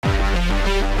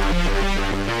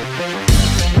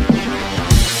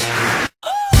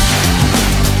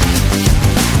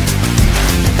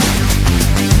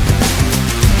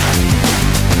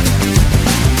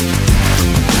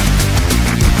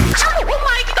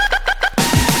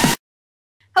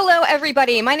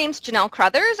everybody. My name's Janelle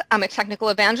Crothers. I'm a technical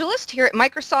evangelist here at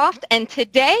Microsoft, and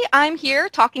today I'm here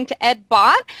talking to Ed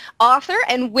Bott, author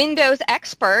and Windows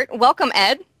expert. Welcome,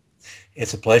 Ed.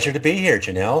 It's a pleasure to be here,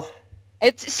 Janelle.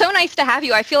 It's so nice to have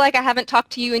you. I feel like I haven't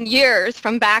talked to you in years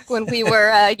from back when we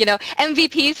were,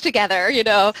 MVPs together,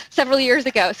 several years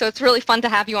ago. So it's really fun to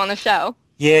have you on the show.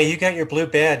 Yeah, you got your blue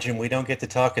badge, and we don't get to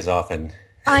talk as often.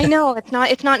 I know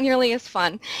it's not nearly as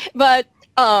fun, but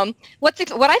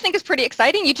what I think is pretty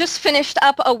exciting. You just finished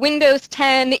up a Windows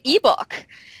 10 ebook.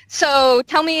 So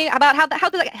tell me about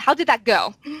how did that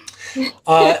go?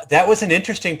 That was an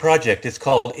interesting project. It's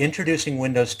called Introducing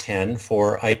Windows 10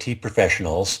 for IT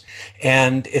Professionals,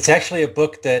 and it's actually a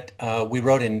book that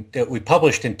we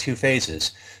published in two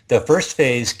phases. The first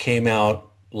phase came out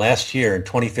last year in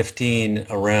 2015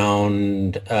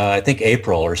 around I think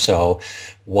April or so,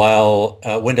 while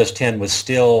Windows 10 was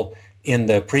still in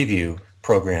the preview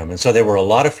program. And so there were a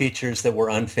lot of features that were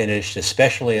unfinished,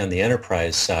 especially on the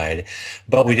enterprise side.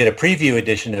 But we did a preview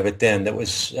edition of it then that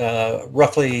was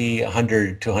roughly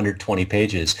 100 to 120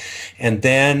 pages. And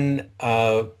then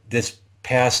this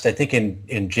past, I think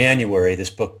in January,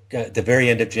 this book, at the very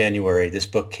end of January, this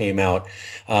book came out.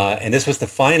 And this was the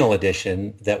final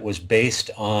edition that was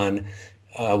based on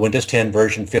Windows 10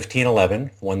 version 15.11,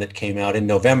 one that came out in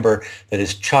November, that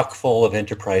is chock full of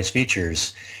enterprise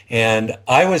features. And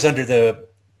I was under the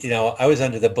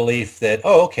belief that,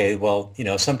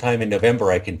 sometime in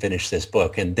November I can finish this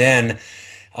book. And then,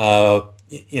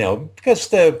 because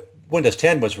the Windows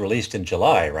 10 was released in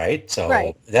July, right? So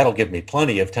right. That'll give me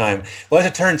plenty of time. Well, as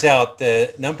it turns out,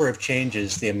 the number of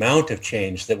changes, the amount of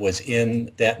change that was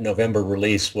in that November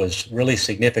release was really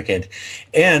significant.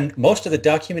 And most of the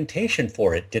documentation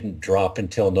for it didn't drop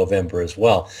until November as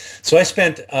well. So I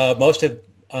spent most of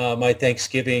my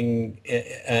Thanksgiving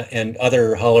and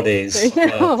other holidays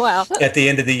wow. at the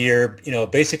end of the year,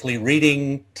 basically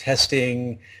reading,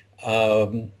 testing,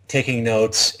 taking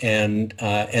notes, and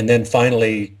then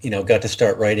finally, got to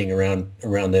start writing around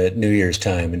the New Year's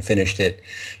time and finished it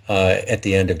at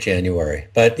the end of January.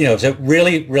 But it's a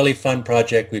really, really fun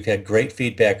project. We've had great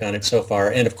feedback on it so far,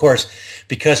 and of course,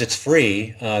 because it's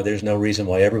free, there's no reason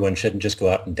why everyone shouldn't just go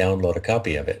out and download a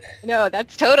copy of it. No,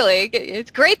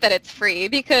 it's great that it's free,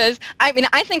 because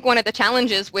I think one of the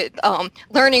challenges with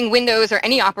learning Windows or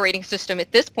any operating system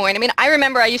at this point, I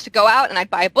remember I used to go out and I'd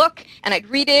buy a book and I'd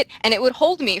read it and it would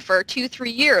hold me for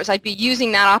 2-3 years. I'd be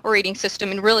using that operating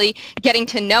system and really getting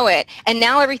to know it. And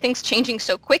now everything's changing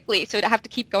so quickly, so to have to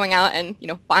keep going out and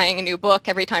buying a new book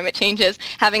every time it changes,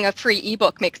 having a free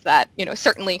ebook makes that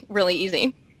certainly really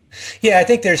easy. Yeah, I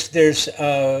think there's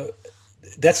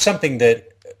that's something that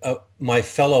my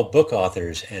fellow book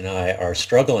authors and I are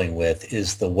struggling with,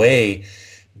 is the way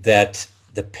that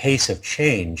the pace of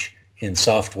change in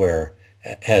software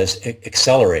has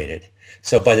accelerated.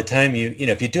 So by the time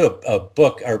if you do a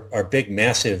book, our big,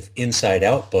 massive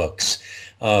inside-out books,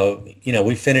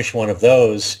 we finish one of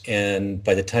those, and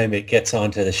by the time it gets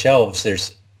onto the shelves,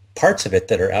 there's parts of it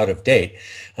that are out of date.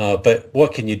 But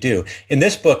what can you do? In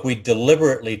this book, we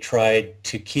deliberately tried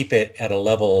to keep it at a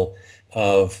level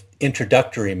of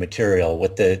introductory material,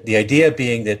 with the idea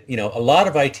being that, a lot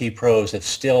of IT pros have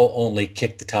still only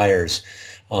kicked the tires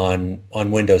on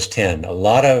Windows 10. A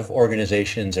lot of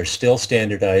organizations are still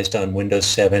standardized on Windows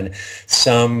 7.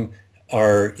 Some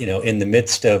are, in the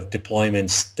midst of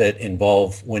deployments that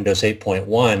involve Windows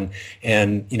 8.1,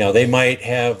 and they might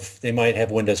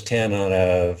have Windows 10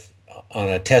 on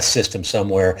a test system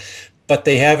somewhere, but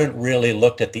they haven't really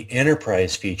looked at the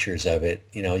enterprise features of it.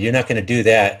 You're not going to do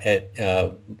that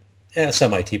at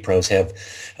some IT pros have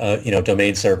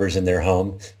domain servers in their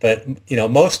home, but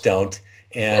most don't.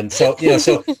 And so,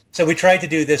 so we tried to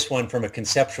do this one from a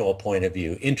conceptual point of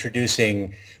view,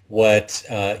 introducing what,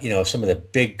 some of the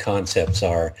big concepts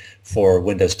are for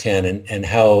Windows 10 and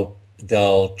how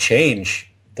they'll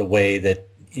change the way that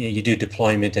you do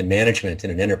deployment and management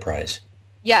in an enterprise.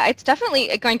 Yeah, it's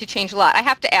definitely going to change a lot. I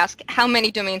have to ask, how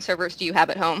many domain servers do you have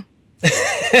at home?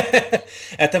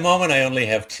 At the moment, I only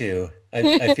have 2.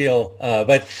 I feel,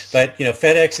 but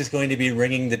FedEx is going to be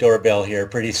ringing the doorbell here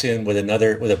pretty soon with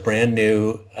a brand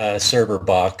new server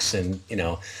box, and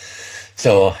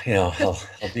so I'll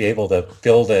be able to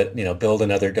build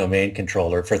another domain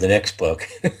controller for the next book.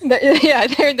 Yeah,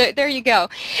 there you go.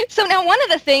 So now, one of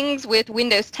the things with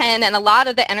Windows 10 and a lot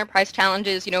of the enterprise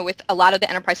challenges, with a lot of the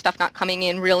enterprise stuff not coming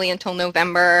in really until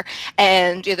November,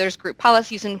 and there's group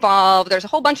policies involved, there's a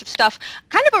whole bunch of stuff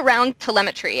kind of around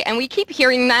telemetry, and we keep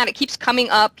hearing that. It keeps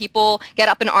coming up. People get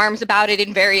up in arms about it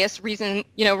in various reasons,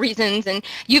 and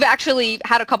you've actually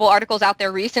had a couple articles out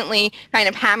there recently kind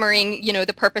of hammering,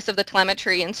 the purpose of the telemetry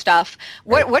telemetry and stuff.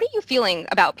 What are you feeling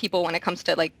about people when it comes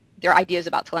to like their ideas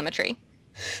about telemetry?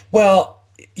 Well,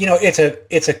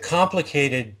 it's a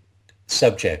complicated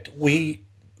subject.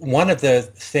 One of the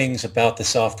things about the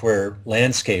software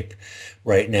landscape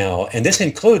right now, and this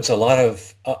includes a lot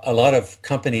of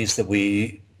companies that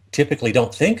we typically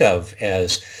don't think of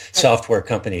as software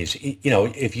companies.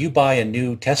 If you buy a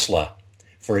new Tesla,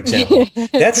 for example,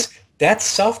 that's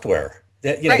software.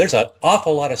 There's an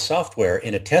awful lot of software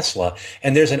in a Tesla,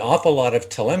 and there's an awful lot of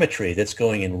telemetry that's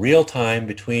going in real time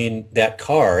between that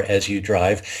car as you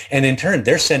drive. And in turn,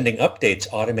 they're sending updates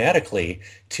automatically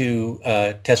to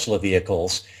Tesla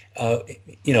vehicles. So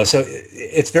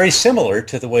it's very similar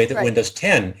to the way that Windows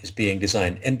 10 is being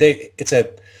designed. And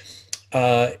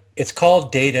it's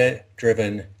called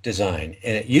data-driven design.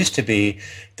 And it used to be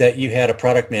that you had a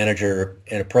product manager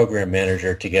and a program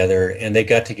manager together, and they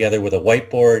got together with a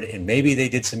whiteboard, and maybe they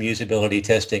did some usability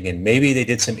testing, and maybe they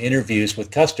did some interviews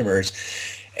with customers,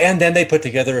 and then they put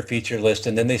together a feature list,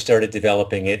 and then they started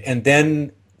developing it. And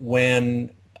then when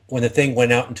the thing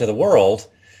went out into the world,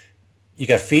 you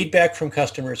got feedback from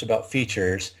customers about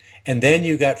features, and then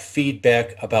you got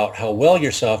feedback about how well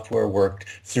your software worked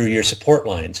through your support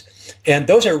lines. And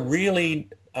those are really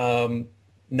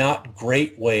not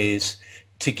great ways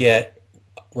to get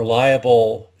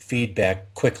reliable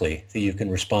feedback quickly that you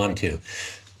can respond to.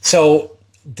 So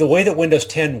the way that Windows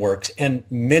 10 works, and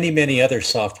many, many other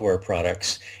software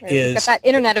products, is... Got that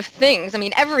Internet of Things. I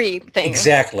mean, everything.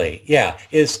 Exactly, yeah.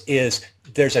 Is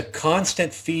there's a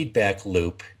constant feedback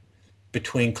loop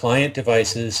between client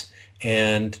devices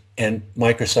and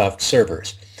Microsoft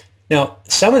servers. Now,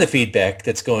 some of the feedback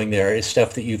that's going there is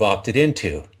stuff that you've opted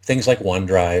into, things like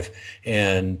OneDrive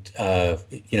and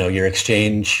your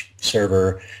Exchange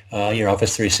server, your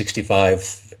Office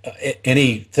 365,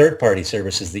 any third-party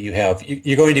services that you have.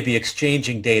 You're going to be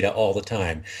exchanging data all the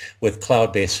time with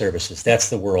cloud-based services. That's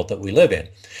the world that we live in.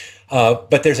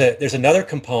 But there's another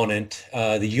component,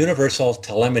 the universal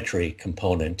telemetry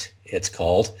component, it's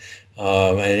called.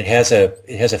 And it has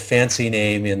a fancy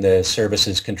name in the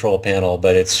services control panel,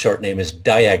 but its short name is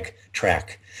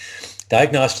DiagTrack,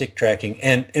 diagnostic tracking.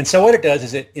 And so what it does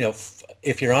is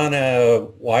if you're on a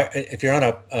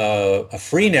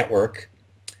free network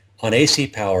on AC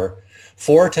power,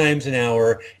 4 times an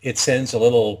hour, it sends a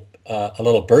little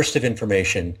burst of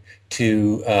information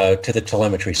to the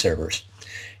telemetry servers.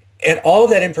 And all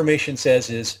of that information says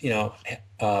is,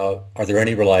 are there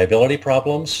any reliability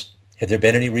problems? Have there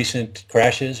been any recent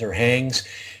crashes or hangs?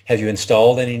 Have you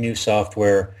installed any new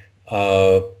software?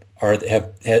 Has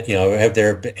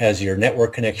your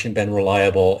network connection been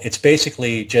reliable? It's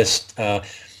basically just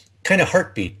kind of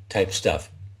heartbeat type stuff.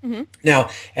 Mm-hmm.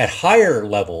 Now, at higher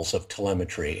levels of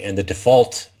telemetry, and the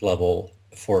default level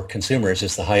for consumers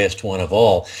is the highest one of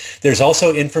all, there's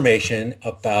also information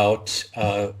about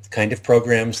kind of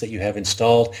programs that you have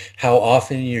installed, how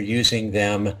often you're using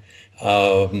them,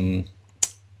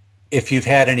 if you've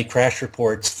had any crash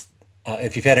reports,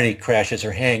 if you've had any crashes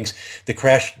or hangs, the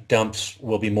crash dumps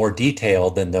will be more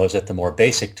detailed than those at the more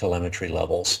basic telemetry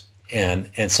levels and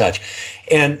such.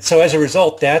 And so as a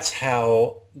result, that's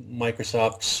how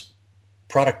Microsoft's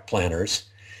product planners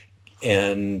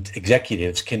and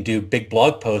executives can do big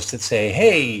blog posts that say,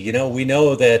 hey, we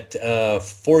know that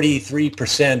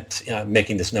 43%, I'm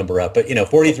making this number up, but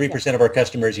 43% of our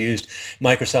customers used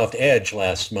Microsoft Edge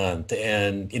last month,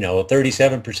 and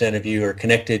 37% of you are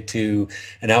connected to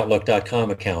an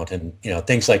Outlook.com account, and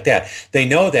things like that. They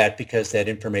know that because that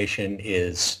information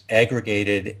is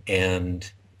aggregated and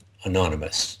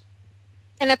anonymous.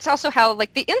 And that's also how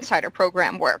like the Insider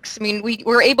program works. I mean,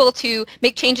 we're able to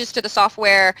make changes to the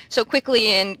software so quickly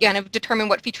and kind of determine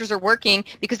what features are working,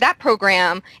 because that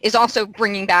program is also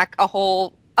bringing back a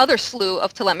whole other slew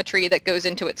of telemetry that goes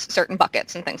into its certain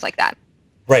buckets and things like that.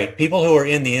 Right. People who are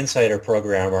in the Insider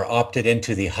program are opted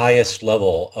into the highest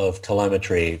level of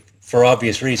telemetry for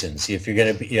obvious reasons. If you're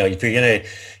going to, if you're going to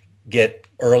get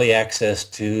early access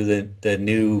to the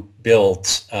new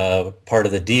builds, part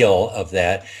of the deal of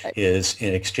that is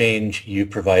in exchange you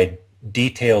provide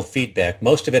detailed feedback,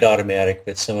 most of it automatic,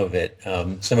 but some of it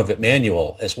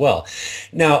manual as well.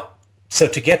 Now, so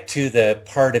to get to the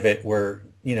part of it where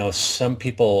some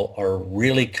people are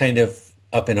really kind of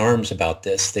up in arms about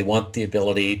this, they want the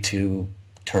ability to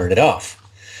turn it off,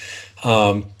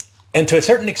 and to a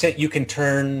certain extent you can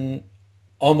turn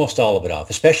almost all of it off,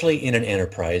 especially in an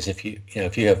enterprise. If you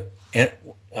have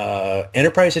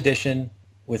enterprise edition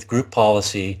with group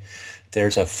policy,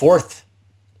 there's a 4th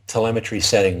telemetry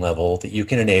setting level that you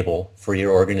can enable for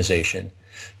your organization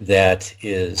that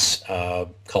is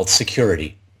called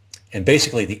security. And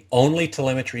basically the only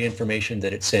telemetry information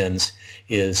that it sends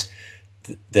is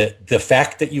the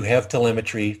fact that you have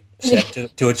telemetry set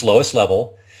to its lowest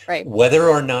level, Right. whether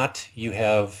or not you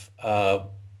have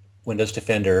Windows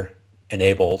Defender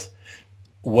enabled,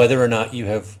 whether or not you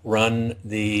have run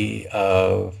the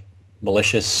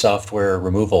malicious software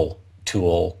removal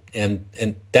tool, and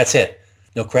that's it.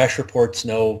 No crash reports,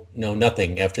 no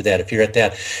nothing after that. If you're at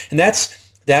that, and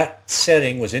that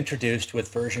setting was introduced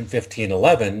with version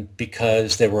 15.11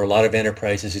 because there were a lot of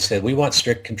enterprises who said we want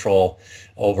strict control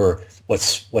over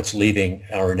what's leaving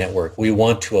our network. We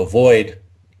want to avoid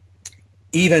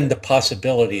even the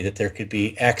possibility that there could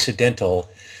be accidental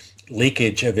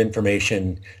leakage of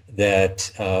information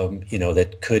that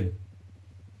that could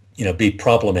be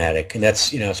problematic, and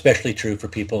that's especially true for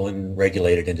people in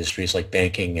regulated industries like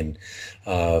banking and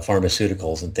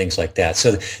pharmaceuticals and things like that.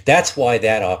 So that's why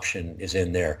that option is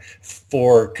in there.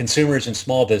 For consumers and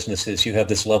small businesses, you have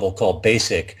this level called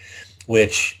basic,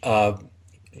 which the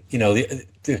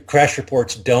crash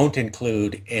reports don't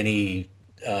include any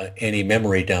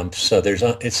memory dumps, so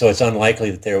it's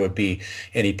unlikely that there would be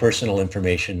any personal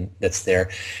information that's there.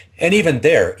 And even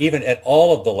at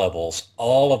all of the levels,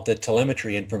 all of the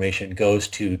telemetry information goes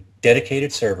to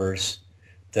dedicated servers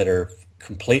that are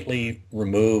completely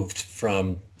removed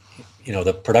from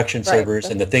the production servers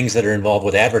and the things that are involved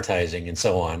with advertising and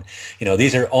so on.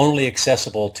 These are only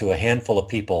accessible to a handful of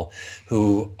people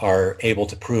who are able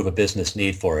to prove a business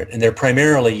need for it, and they're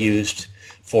primarily used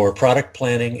for product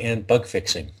planning and bug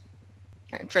fixing.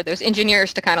 For those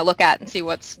engineers to kind of look at and see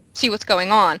what's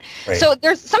going on. Right. So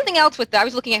there's something else with that. I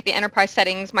was looking at the enterprise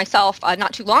settings myself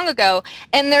not too long ago,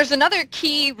 and there's another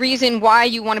key reason why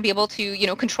you want to be able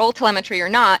to control telemetry or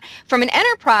not. From an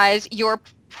enterprise, you're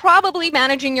probably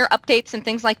managing your updates and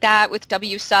things like that with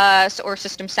WSUS or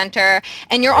System Center,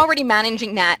 and you're already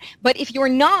managing that. But if you're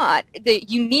not,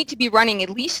 you need to be running at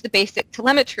least the basic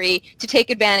telemetry to take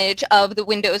advantage of the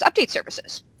Windows update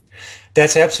services.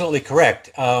 That's absolutely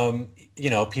correct.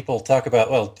 People talk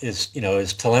about, well,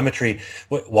 is telemetry,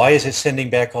 why is it sending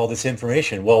back all this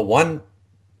information? Well,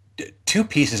 two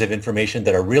pieces of information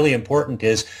that are really important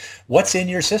is what's in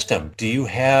your system. Do you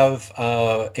have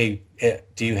an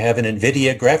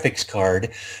NVIDIA graphics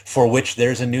card for which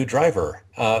there's a new driver?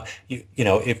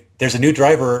 If there's a new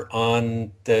driver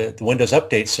on the Windows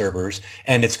Update servers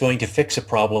and it's going to fix a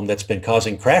problem that's been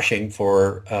causing crashing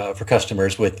for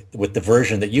customers with the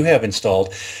version that you have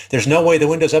installed, there's no way the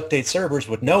Windows Update servers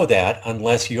would know that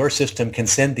unless your system can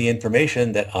send the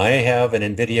information that I have an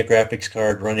NVIDIA graphics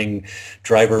card running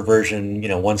driver version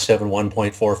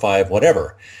 171.45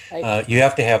 whatever. Right. You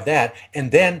have to have that,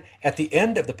 and then at the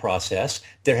end of the process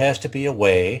there has to be a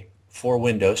way for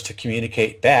Windows to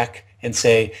communicate back and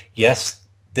say, yes,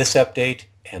 this update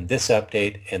and this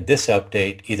update and this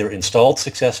update either installed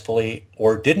successfully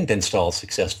or didn't install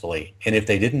successfully. And if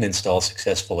they didn't install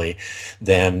successfully,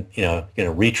 then you're going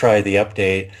to retry the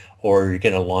update, or you're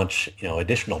going to launch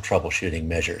additional troubleshooting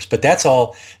measures. But that's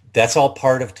all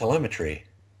part of telemetry.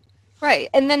 Right.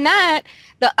 And then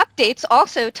the updates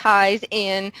also ties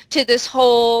in to this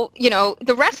whole,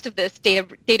 the rest of this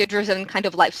data-driven kind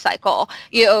of life cycle.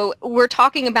 We're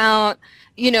talking about,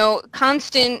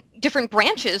 constant different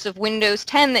branches of Windows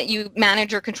 10 that you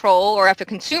manage or control, or if a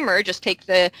consumer, just take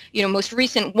the, most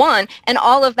recent one, and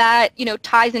all of that,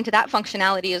 ties into that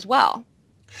functionality as well.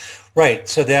 Right.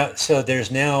 So there's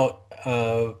now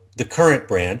the current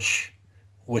branch,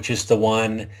 which is the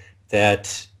one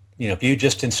that, if you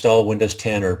just install Windows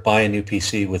 10 or buy a new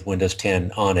PC with Windows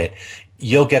 10 on it,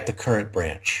 you'll get the current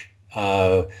branch.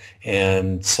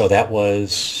 And so that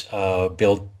was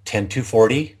build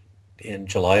 10.240 in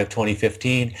July of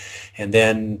 2015, and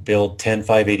then build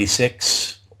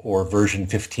 10.586 or version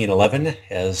 15.11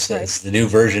 as the new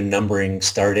version numbering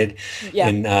started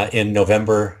in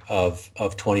November of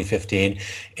 2015.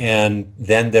 And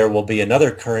then there will be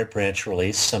another current branch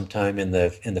release sometime in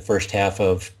the first half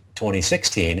of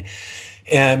 2016.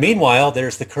 And meanwhile,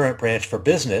 there's the current branch for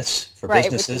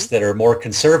businesses that are more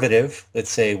conservative, that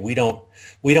say we don't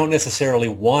necessarily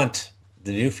want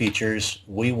the new features.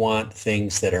 We want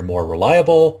things that are more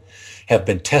reliable, have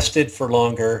been tested for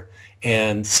longer.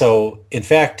 And so, in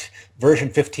fact, version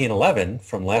 15.11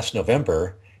 from last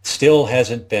November still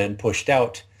hasn't been pushed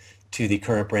out to the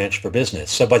current branch for business.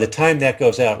 So by the time that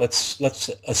goes out, let's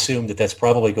assume that that's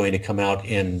probably going to come out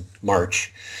in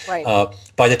March. Right.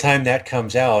 By the time that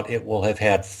comes out, it will have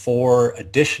had 4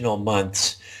 additional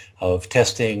months of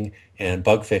testing and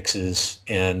bug fixes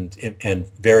and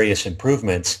various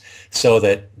improvements, so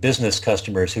that business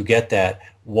customers who get that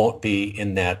won't be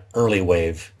in that early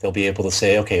wave. They'll be able to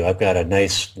say, okay, I've got a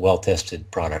nice, well-tested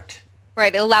product.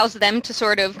 Right, it allows them to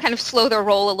sort of kind of slow their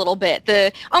roll a little bit.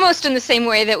 Almost in the same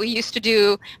way that we used to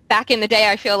do back in the day,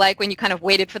 I feel like, when you kind of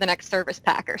waited for the next service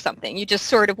pack or something. You just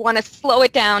sort of want to slow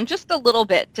it down just a little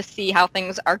bit to see how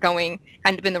things are going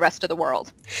kind of in the rest of the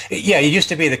world. Yeah, it used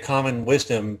to be the common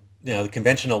wisdom, the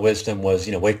conventional wisdom was,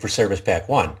 wait for service pack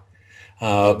one.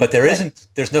 But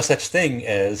there's no such thing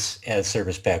as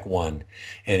service pack one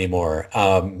anymore.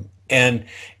 And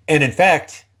in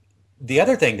fact, the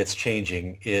other thing that's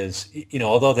changing is,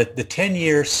 although the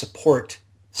 10-year support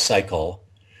cycle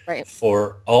Right.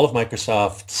 for all of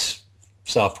Microsoft's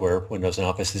software, Windows and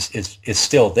Office, is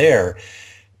still there,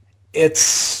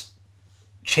 it's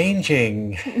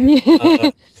changing.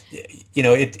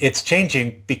 It's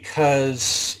changing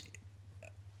because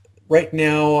right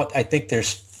now I think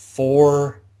there's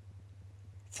four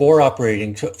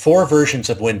versions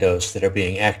of Windows that are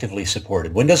being actively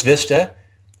supported. Windows Vista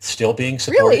still being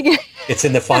supported. Really? It's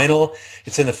in the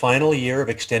final year of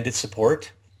extended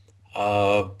support.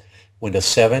 Windows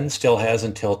 7 still has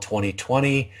until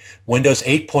 2020. Windows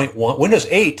 8.1, Windows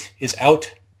 8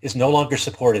 is no longer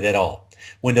supported at all.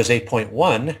 Windows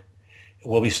 8.1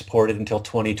 will be supported until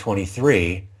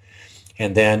 2023,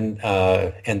 and then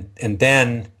by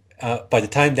the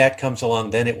time that comes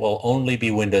along, then it will only be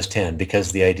Windows 10,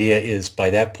 because the idea is by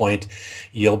that point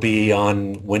you'll be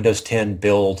on Windows 10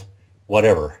 build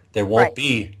whatever. There won't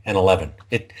be an 11.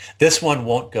 This one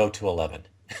won't go to 11.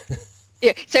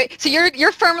 Yeah, so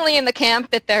you're firmly in the camp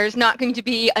that there's not going to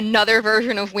be another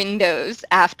version of Windows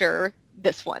after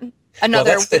this one.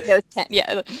 Another Windows 10.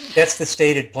 Yeah. That's the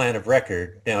stated plan of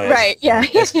record. Right. Yeah.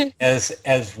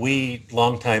 as we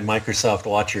longtime Microsoft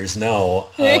watchers know,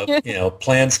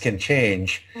 plans can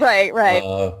change. Right.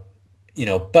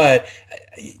 But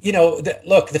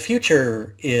look, the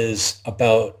future is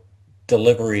about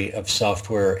delivery of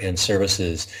software and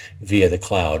services via the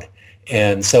cloud.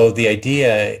 And so the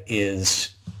idea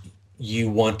is you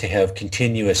want to have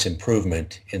continuous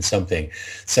improvement in something.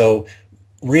 So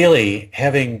really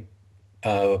having,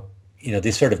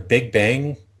 these sort of big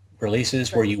bang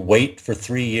releases where you wait for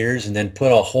 3 years and then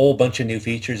put a whole bunch of new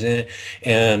features in it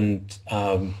and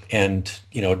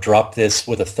drop this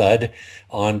with a thud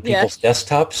on people's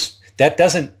desktops, that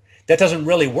doesn't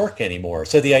really work anymore.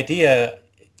 So the idea,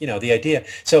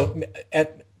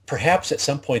 perhaps at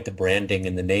some point the branding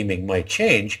and the naming might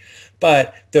change,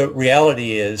 but the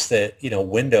reality is that,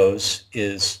 Windows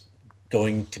is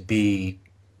going to be,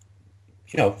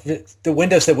 the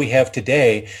Windows that we have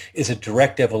today is a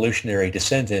direct evolutionary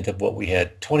descendant of what we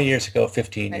had 20 years ago,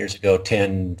 15 years ago,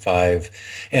 10, 5.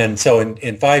 And so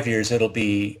in 5 years, it'll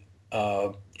be,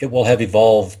 it will have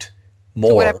evolved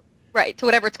more. To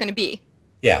whatever it's going to be.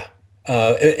 Yeah.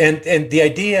 And the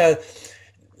idea,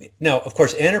 now, of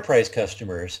course, enterprise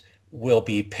customers will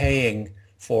be paying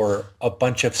for a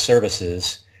bunch of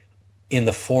services in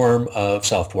the form of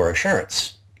software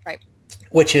assurance,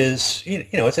 which is,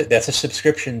 that's a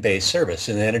subscription-based service,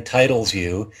 and that entitles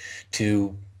you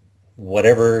to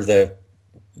whichever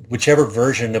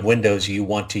version of Windows you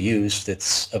want to use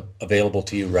that's available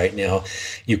to you right now,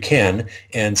 you can.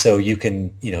 And so you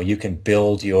can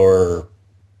build your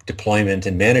deployment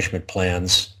and management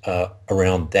plans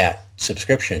around that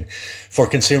subscription. For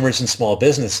consumers and small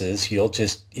businesses, you'll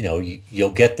just,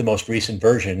 you'll get the most recent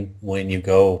version when you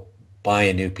go buy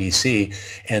a new PC,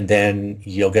 and then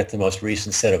you'll get the most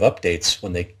recent set of updates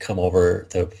when they come over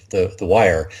the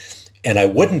wire. And I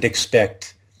wouldn't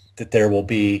expect that there will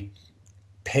be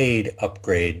paid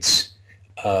upgrades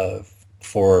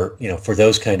for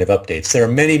those kind of updates. There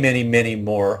are many, many, many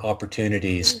more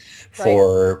opportunities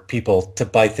for people to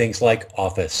buy things like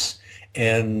Office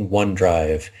and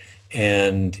OneDrive,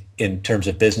 and in terms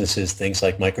of businesses, things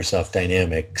like Microsoft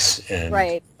Dynamics. And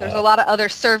there's a lot of other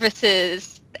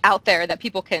services out there that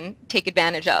people can take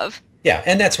advantage of. Yeah,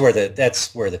 and that's where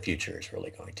the future is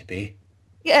really going to be.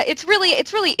 Yeah, it's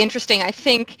really interesting. I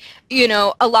think,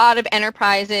 a lot of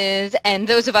enterprises and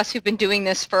those of us who've been doing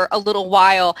this for a little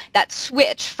while, that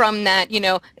switch from that,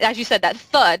 as you said, that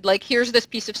thud, like, here's this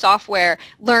piece of software,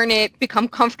 learn it, become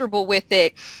comfortable with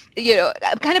it,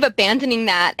 kind of abandoning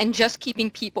that and just keeping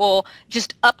people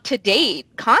just up to date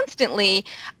constantly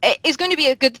is going to be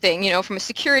a good thing, from a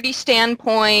security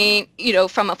standpoint,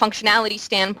 from a functionality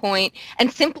standpoint,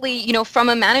 and simply, from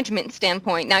a management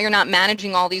standpoint. Now you're not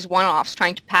managing all these one-offs,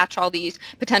 trying to patch all these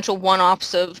potential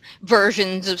one-offs of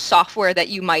versions of software that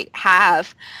you might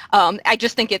have. I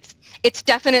just think it's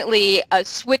definitely a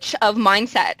switch of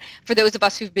mindset for those of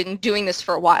us who've been doing this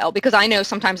for a while, because I know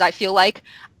sometimes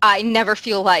I never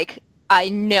feel like I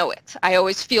know it. I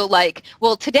always feel like,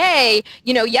 well, today,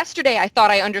 yesterday I thought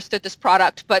I understood this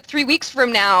product, but 3 weeks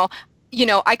from now,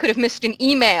 I could have missed an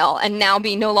email and now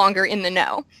be no longer in the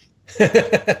know.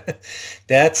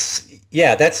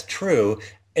 That's true.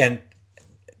 And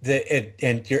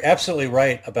and you're absolutely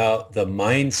right about the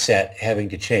mindset having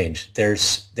to change.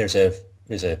 There's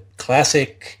a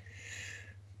classic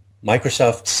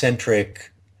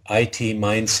Microsoft-centric IT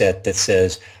mindset that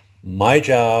says, my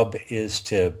job is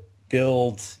to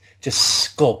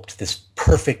just sculpt this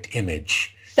perfect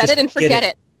image. Set it and forget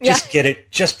it. Yeah. Just get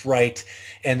it just right,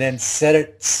 and then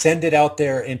send it out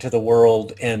there into the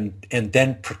world, and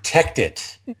then protect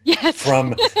it Yes.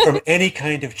 from any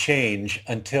kind of change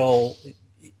until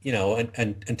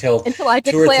until I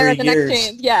declare the next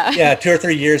change. Yeah, 2 or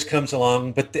 3 years comes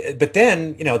along, but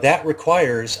then that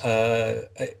requires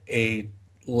a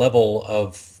level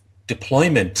of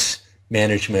deployment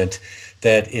management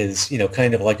that is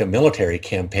kind of like a military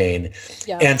campaign.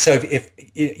 Yeah. And so if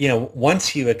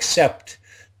once you accept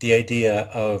the idea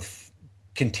of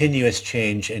continuous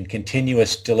change and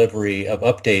continuous delivery of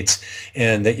updates,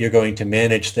 and that you're going to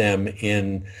manage them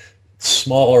in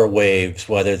smaller waves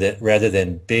rather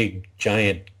than big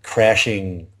giant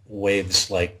crashing waves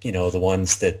like the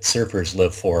ones that surfers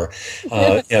live for.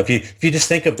 If you just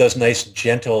think of those nice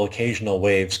gentle occasional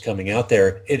waves coming out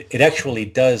there, it actually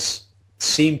does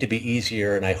seem to be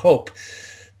easier. And I hope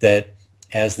that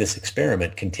as this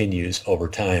experiment continues over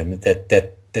time,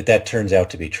 that turns out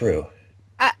to be true.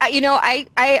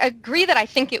 I agree that I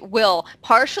think it will,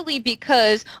 partially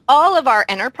because all of our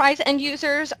enterprise end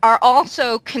users are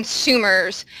also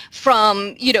consumers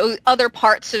from, other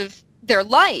parts of their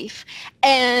life.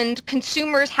 And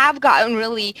consumers have gotten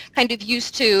really kind of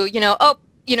used to,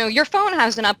 your phone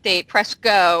has an update, press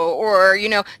go, or,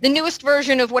 the newest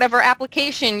version of whatever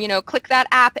application, click that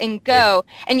app and go.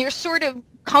 And you're sort of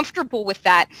comfortable with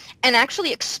that and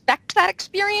actually expect that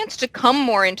experience to come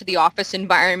more into the office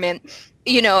environment,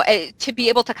 to be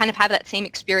able to kind of have that same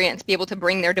experience, be able to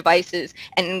bring their devices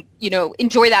and,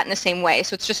 enjoy that in the same way.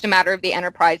 So it's just a matter of the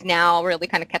enterprise now really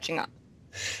kind of catching up.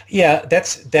 Yeah,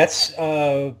 that's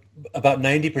about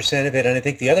 90% of it. And I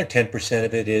think the other 10%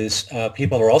 of it is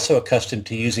people are also accustomed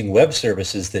to using web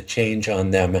services that change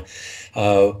on them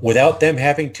without them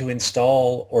having to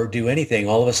install or do anything.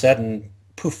 All of a sudden,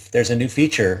 poof, there's a new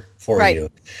feature for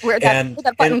you. Where'd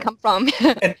that button come from?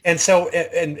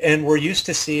 and we're used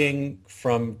to seeing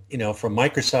from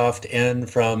Microsoft and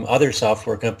from other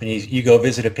software companies, you go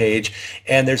visit a page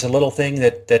and there's a little thing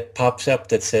that pops up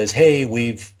that says, hey,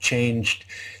 we've changed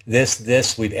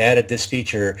this, we've added this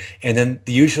feature. And then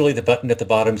usually the button at the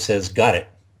bottom says, got it.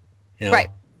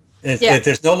 Right.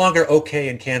 There's no longer okay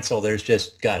and cancel. There's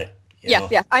just got it.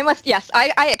 Yes.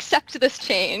 I accept this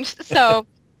change. So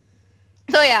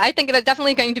yeah, I think it's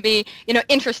definitely going to be,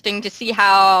 interesting to see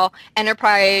how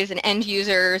enterprise and end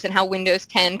users and how Windows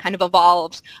 10 kind of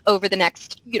evolves over the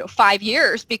next, 5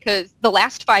 years, because the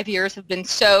last 5 years have been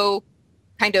so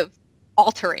kind of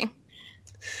altering.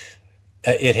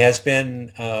 It has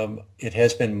been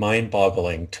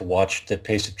mind-boggling to watch the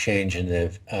pace of change in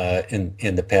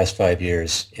the past 5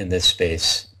 years in this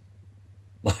space.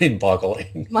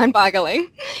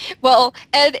 Mind-boggling. Well,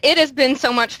 Ed, it has been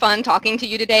so much fun talking to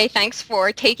you today. Thanks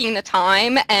for taking the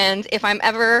time. And if I'm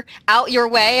ever out your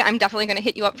way, I'm definitely going to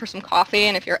hit you up for some coffee.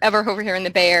 And if you're ever over here in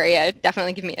the Bay Area,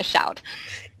 definitely give me a shout.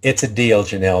 It's a deal,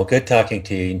 Janelle. Good talking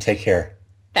to you, and take care.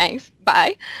 Thanks.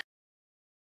 Bye.